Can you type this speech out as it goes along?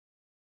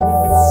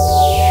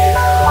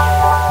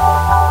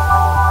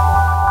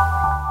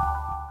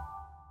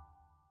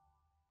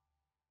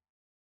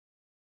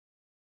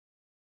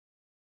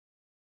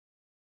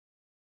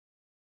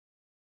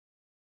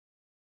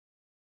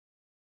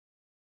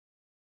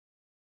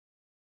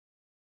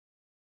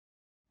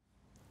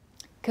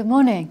Good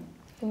morning.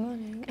 Good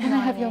morning. Can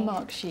I have your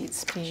mark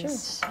sheets,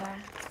 please? Sure.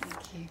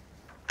 Thank you.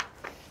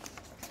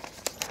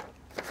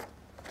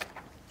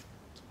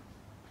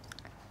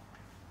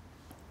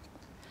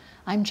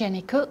 I'm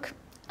Jenny Cook,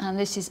 and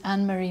this is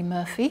Anne-Marie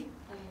Murphy.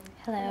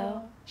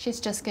 Hello. She's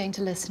just going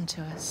to listen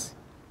to us.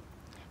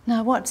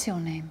 Now, what's your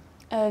name?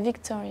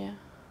 Victoria.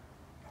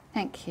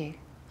 Thank you.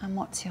 And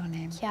what's your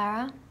name?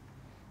 Chiara.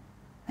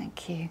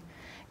 Thank you.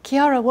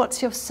 Chiara,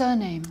 what's your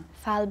surname?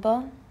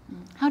 Falbo.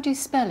 How do you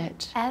spell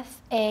it?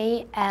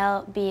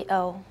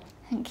 Falbo.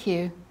 Thank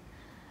you.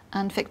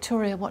 And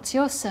Victoria, what's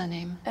your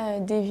surname?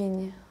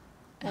 Devigne.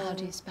 How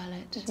do you spell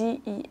it?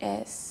 Desvigne.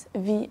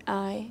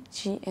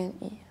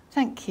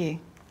 Thank you.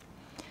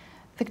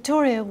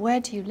 Victoria,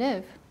 where do you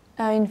live?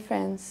 In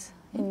France,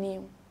 in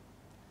Lyon.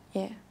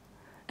 Yeah.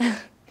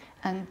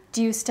 And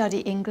do you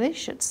study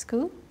English at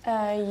school?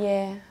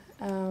 Yeah.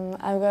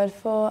 I've got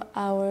 4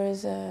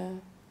 hours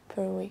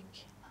per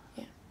week.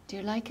 Yeah. Do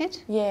you like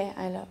it? Yeah,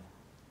 I love.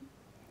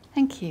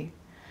 Thank you.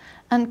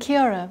 And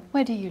Chiara,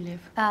 where do you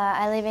live?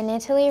 I live in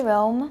Italy,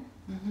 Rome.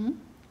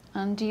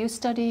 And do you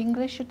study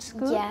English at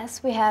school?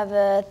 Yes, we have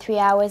 3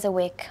 hours a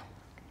week.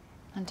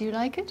 And do you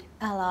like it?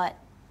 A lot.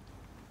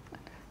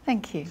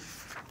 Thank you.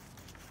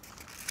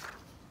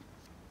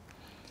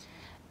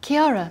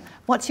 Chiara,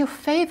 what's your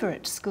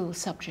favourite school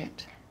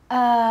subject?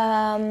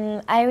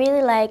 I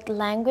really like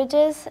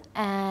languages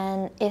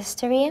and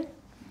history.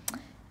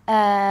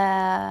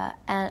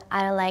 And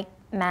I don't like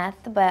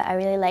math, but I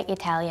really like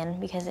Italian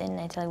because in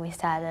Italy we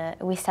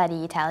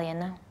study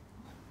Italian.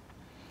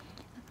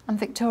 And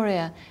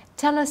Victoria,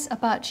 tell us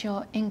about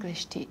your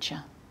English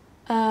teacher.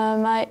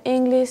 My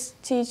English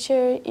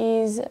teacher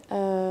is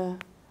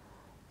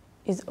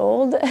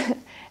old,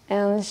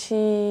 and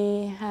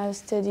she has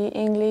studied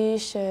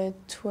English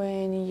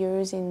 20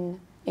 years in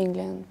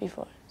England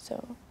before,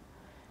 so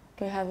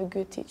we have a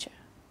good teacher.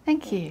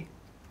 Thank you.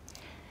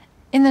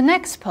 In the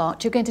next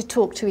part, you're going to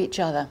talk to each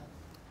other.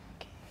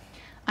 Okay.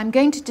 I'm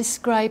going to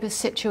describe a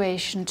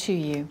situation to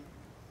you.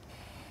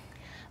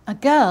 A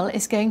girl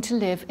is going to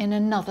live in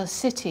another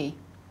city.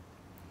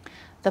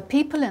 The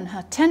people in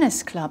her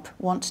tennis club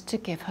want to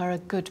give her a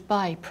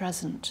goodbye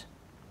present.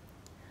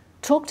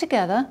 Talk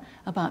together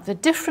about the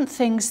different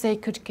things they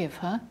could give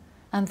her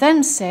and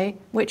then say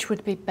which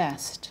would be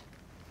best.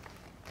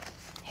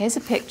 Here's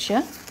a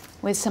picture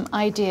with some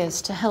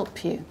ideas to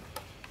help you.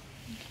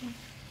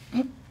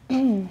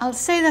 I'll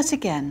say that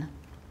again.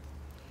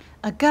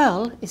 A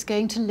girl is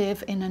going to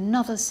live in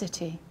another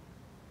city.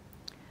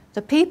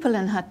 The people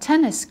in her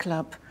tennis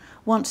club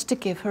want to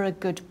give her a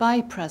goodbye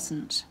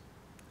present.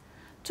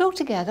 Talk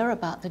together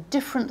about the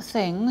different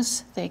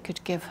things they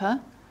could give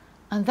her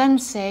and then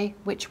say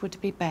which would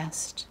be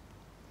best.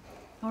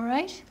 All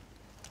right?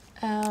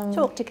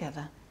 Talk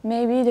together.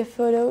 Maybe the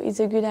photo is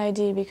a good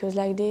idea because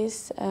like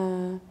this,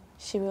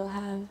 she will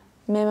have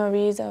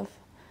memories of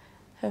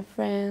her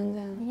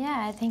friends.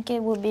 Yeah, I think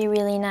it would be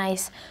really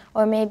nice.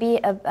 Or maybe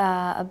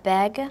a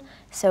bag,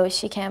 so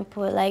she can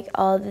put like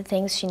all the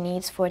things she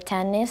needs for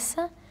tennis.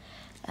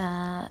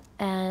 And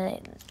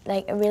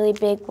like a really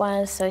big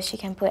one, so she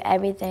can put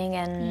everything,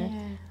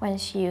 and when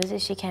she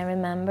uses, she can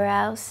remember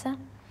else.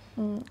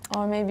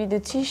 Or maybe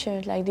the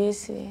t-shirt like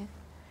this.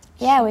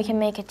 Yeah, we can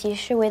make a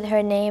t-shirt with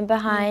her name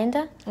behind.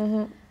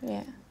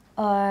 Yeah.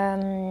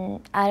 Or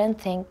I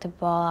don't think the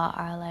ball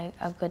are like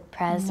a good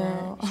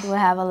present. No. She will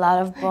have a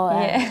lot of ball.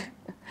 Yeah.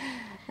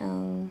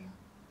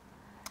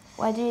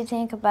 What do you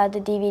think about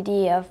the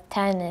DVD of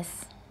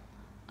tennis?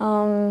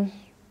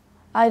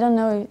 I don't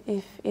know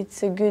if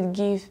it's a good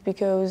gift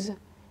because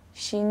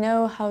she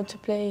knows how to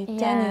play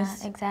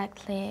tennis. Yeah,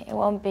 exactly. It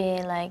won't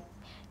be like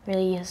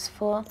really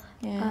useful.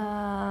 Yeah.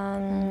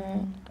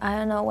 I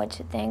don't know what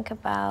you think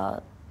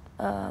about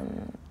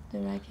The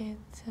racket.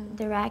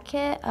 the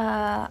racket.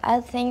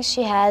 I think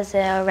she has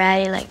it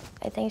already. Like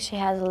I think she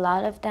has a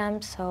lot of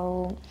them.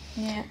 So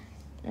Yeah.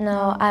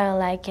 no, I don't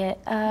like it.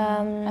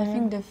 I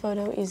think the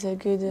photo is a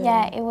good.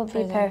 Yeah, it would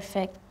be present.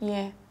 perfect.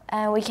 Yeah.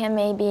 We can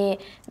maybe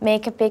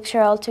make a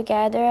picture all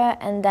together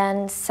and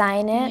then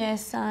sign it. Yeah,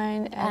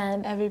 sign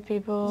and every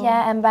people.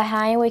 Yeah, and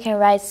behind we can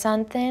write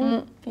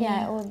something. Yeah,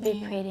 yeah, it would be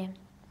yeah. pretty.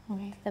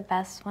 Okay. The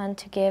best one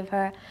to give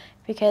her,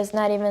 because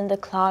not even the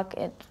clock,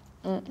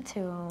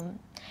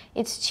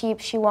 it's cheap,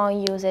 she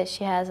won't use it,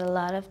 she has a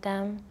lot of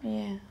them.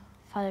 Yeah.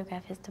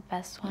 Photograph is the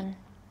best one.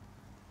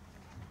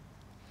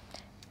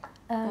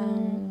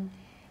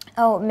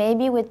 Oh,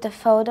 maybe with the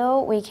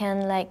photo we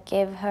can like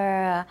give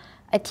her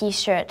a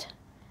t-shirt.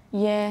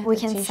 Yeah. We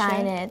can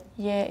sign it.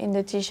 Yeah, in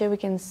the t-shirt we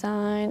can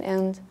sign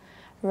and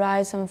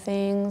write some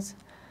things.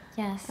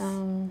 Yes.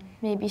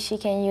 Maybe she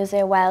can use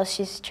it while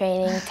she's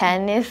training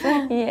tennis.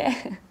 Yeah.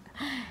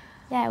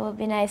 Yeah, it would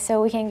be nice. So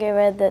we can give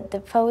her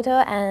the photo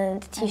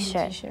and the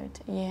t-shirt. T-shirt,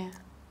 yeah.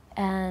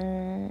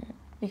 And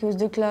because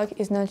the clock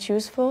is not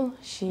useful,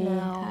 she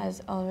No.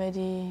 has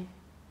already.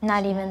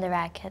 not even the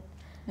racket.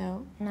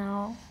 No.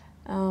 No.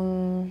 I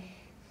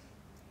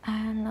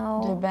don't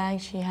know. The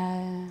bag she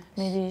has,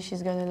 maybe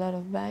she's got a lot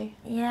of bag.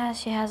 Yeah,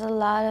 she has a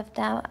lot of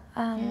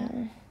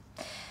them.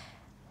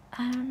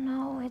 I don't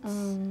know.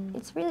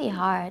 It's really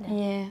hard.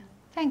 Yeah.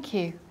 Thank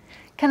you.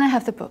 Can I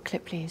have the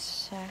booklet,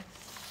 please? Sure.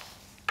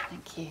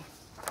 Thank you.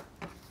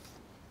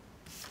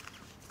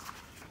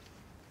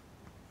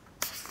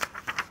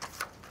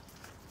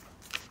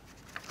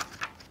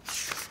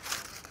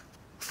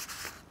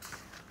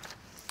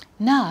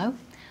 Now,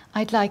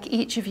 I'd like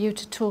each of you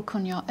to talk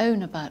on your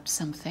own about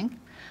something.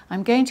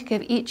 I'm going to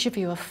give each of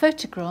you a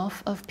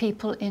photograph of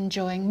people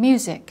enjoying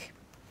music.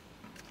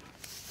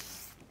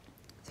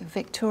 So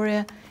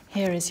Victoria,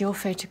 here is your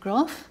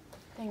photograph.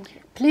 Thank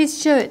you.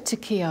 Please show it to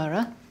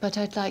Chiara, but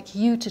I'd like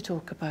you to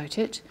talk about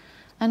it.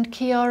 And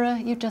Chiara,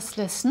 you just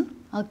listen.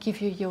 I'll give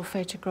you your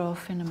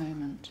photograph in a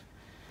moment.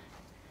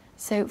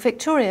 So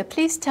Victoria,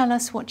 please tell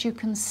us what you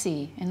can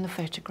see in the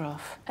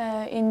photograph.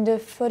 In the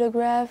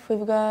photograph,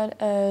 we've got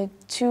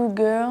 2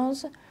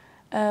 girls.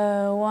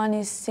 One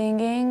is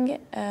singing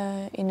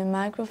in a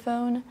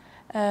microphone.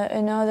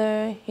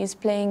 Another is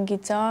playing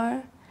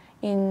guitar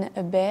in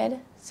a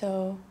bed.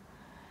 So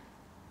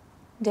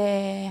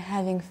they're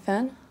having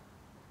fun.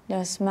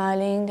 They're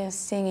smiling, they're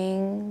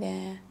singing.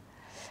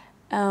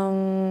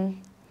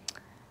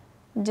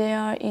 They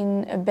are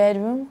in a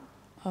bedroom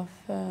of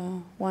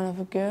one of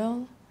a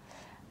girl.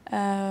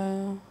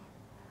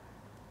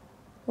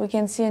 We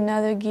can see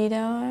another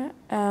guitar,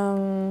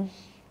 and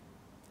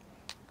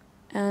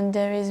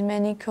there is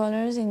many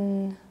colors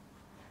in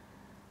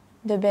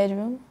the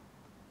bedroom,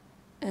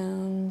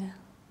 and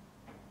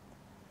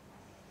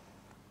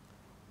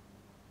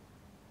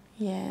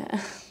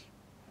yeah,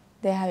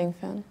 they're having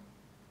fun.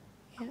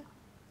 Yeah.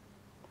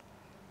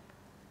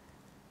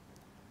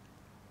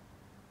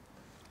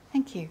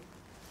 Thank you.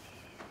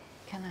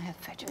 Can I have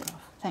a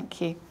photograph?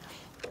 Thank you.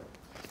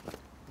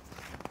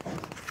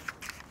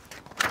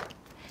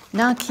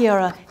 Now,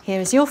 Chiara,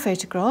 here is your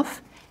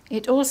photograph.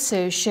 It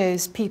also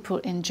shows people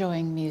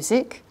enjoying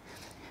music.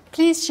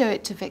 Please show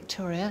it to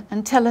Victoria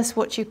and tell us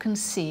what you can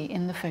see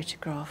in the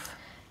photograph.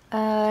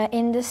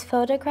 In this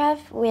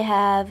photograph, we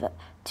have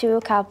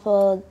 2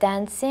 couple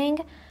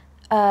dancing.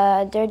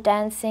 They're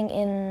dancing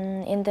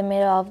in the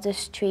middle of the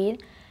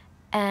street,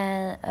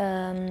 and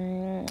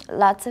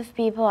lots of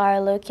people are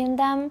looking at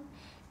them.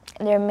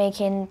 They're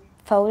making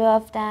photo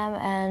of them,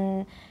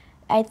 and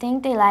I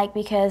think they like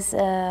because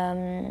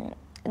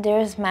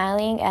they're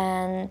smiling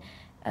and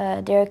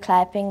they're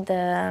clapping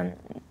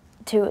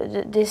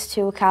these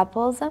 2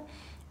 couples. They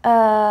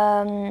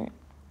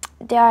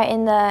are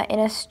in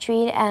a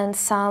street, and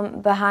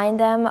some behind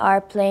them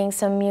are playing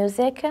some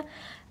music.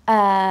 They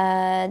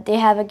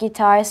have a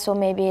guitar, so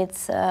maybe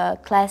it's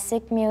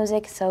classic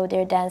music, so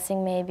they're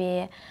dancing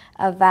maybe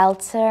a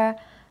waltz or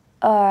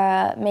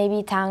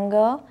maybe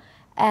tango.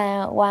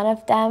 And one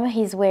of them,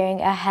 he's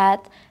wearing a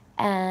hat,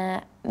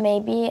 and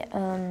maybe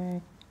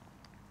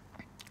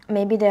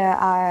there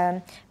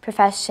are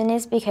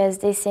professionists because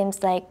they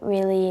seems like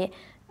really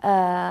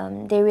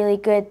they're really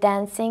good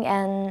dancing,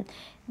 and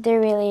they're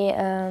really.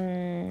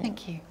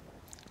 Thank you.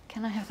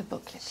 Can I have the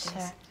booklet, please?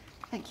 Sure.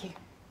 Thank you.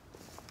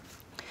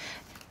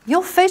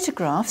 Your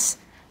photographs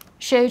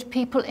showed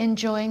people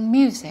enjoying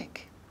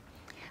music.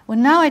 Well,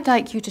 now I'd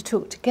like you to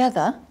talk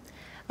together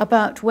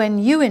about when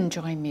you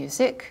enjoy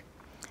music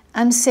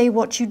and say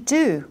what you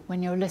do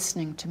when you're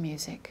listening to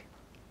music.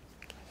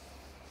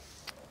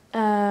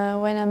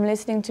 When I'm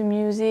listening to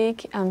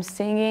music, I'm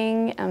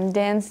singing, I'm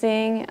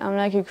dancing, I'm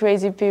like a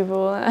crazy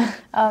people.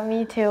 Oh,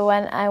 me too.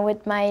 When I'm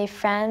with my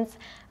friends,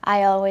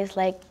 I always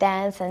like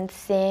dance and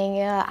sing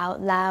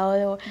out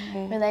loud.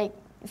 We're like,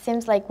 it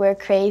seems like we're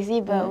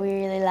crazy, but we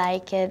really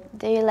like it.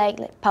 Do you like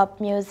pop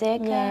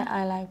music? Yeah,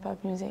 I like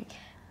pop music.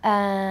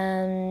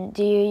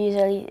 Do you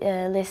usually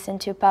listen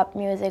to pop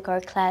music or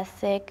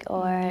classic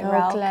or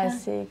rock?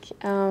 Classic.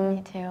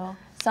 Me too.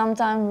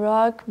 Sometimes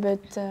rock,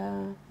 but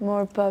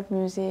more pop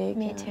music.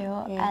 Me too.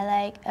 Yeah. I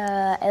like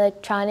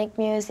electronic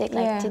music,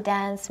 like to Yeah.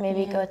 dance,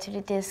 maybe go to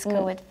the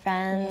disco with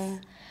friends.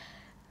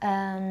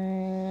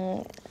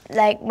 Yeah.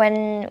 Like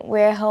when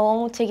we're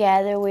home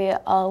together, we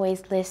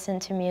always listen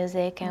to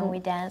music and we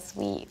dance,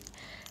 we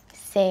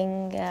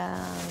sing.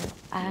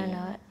 I don't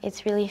know,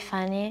 it's really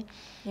funny.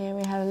 Yeah,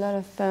 we have a lot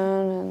of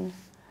fun and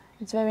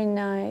it's very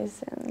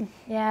nice. And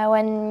Yeah,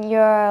 when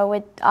you're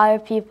with other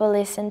people,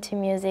 listen to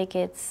music,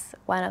 it's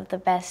one of the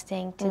best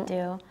things to do.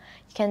 You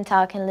can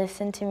talk and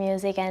listen to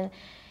music, and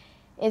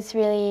it's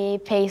really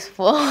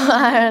peaceful.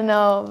 I don't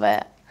know,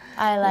 but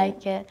I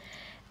like it.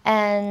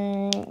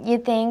 And you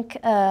think,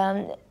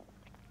 oh,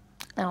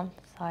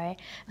 sorry.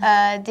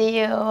 Do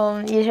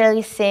you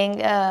usually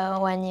sing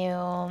when you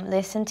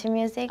listen to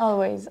music?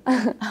 always.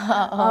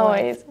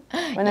 Always.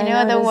 When You I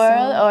know the song.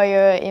 word, or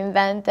you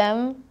invent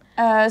them?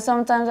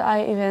 Sometimes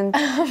I even.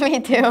 Me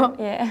too.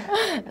 Yeah.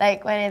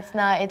 Like when it's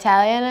not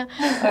Italian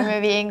or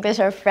maybe English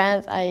or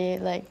French, I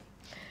like,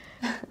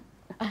 I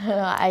don't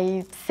know,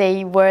 I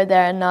say words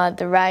that are not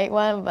the right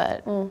one,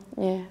 but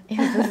Yeah.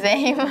 it's the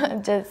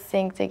same. Just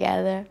sing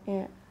together.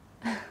 Yeah.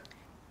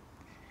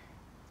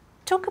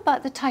 Talk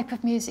about the type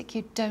of music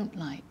you don't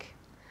like.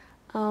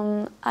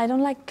 I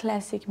don't like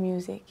classic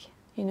music,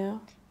 you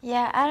know?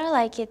 Yeah, I don't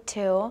like it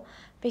too,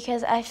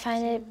 Because I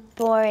find it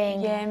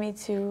boring. Yeah, me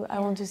too. I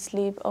want to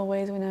sleep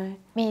always when I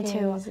Me hear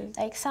too. music.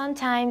 Like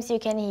sometimes you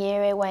can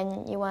hear it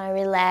when you want to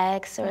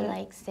relax or Yeah.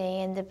 like stay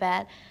in the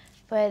bed,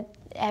 but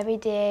every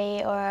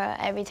day or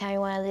every time you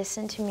want to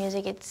listen to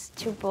music, it's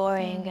too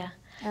boring.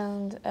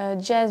 And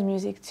jazz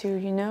music too,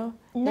 you know?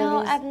 No,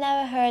 I've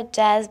never heard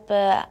jazz,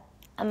 but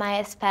I might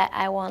expect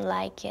I won't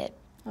like it.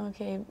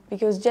 Okay,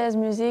 because jazz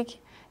music,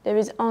 there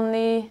is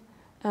only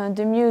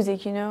the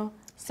music, you know?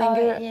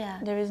 Singer, yeah.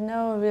 there is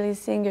no really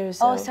singer.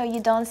 So Oh, so you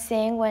don't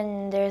sing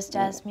when there's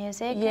jazz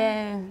music?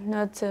 yeah,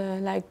 not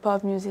like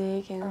pop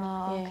music. And, Oh,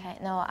 yeah. okay.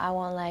 No, I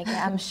won't like it.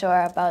 I'm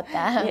sure about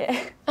that.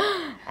 Yeah.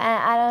 And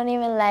I don't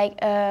even like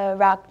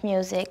rock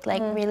music,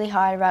 like really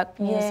hard rock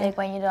music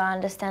when you don't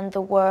understand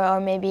the word, or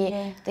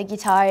maybe the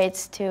guitar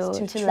it's too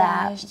loud.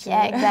 trash,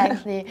 Yeah,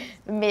 exactly.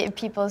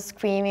 People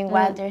screaming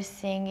while they're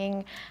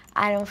singing.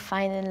 I don't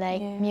find it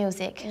like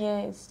music. Yeah,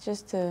 it's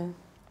just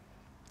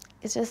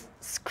It's just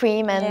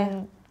scream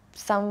and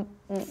some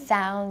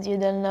sounds you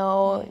don't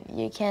know.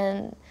 You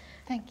can.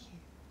 Thank you.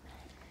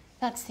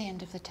 That's the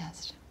end of the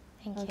test.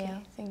 Thank you.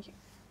 Thank you.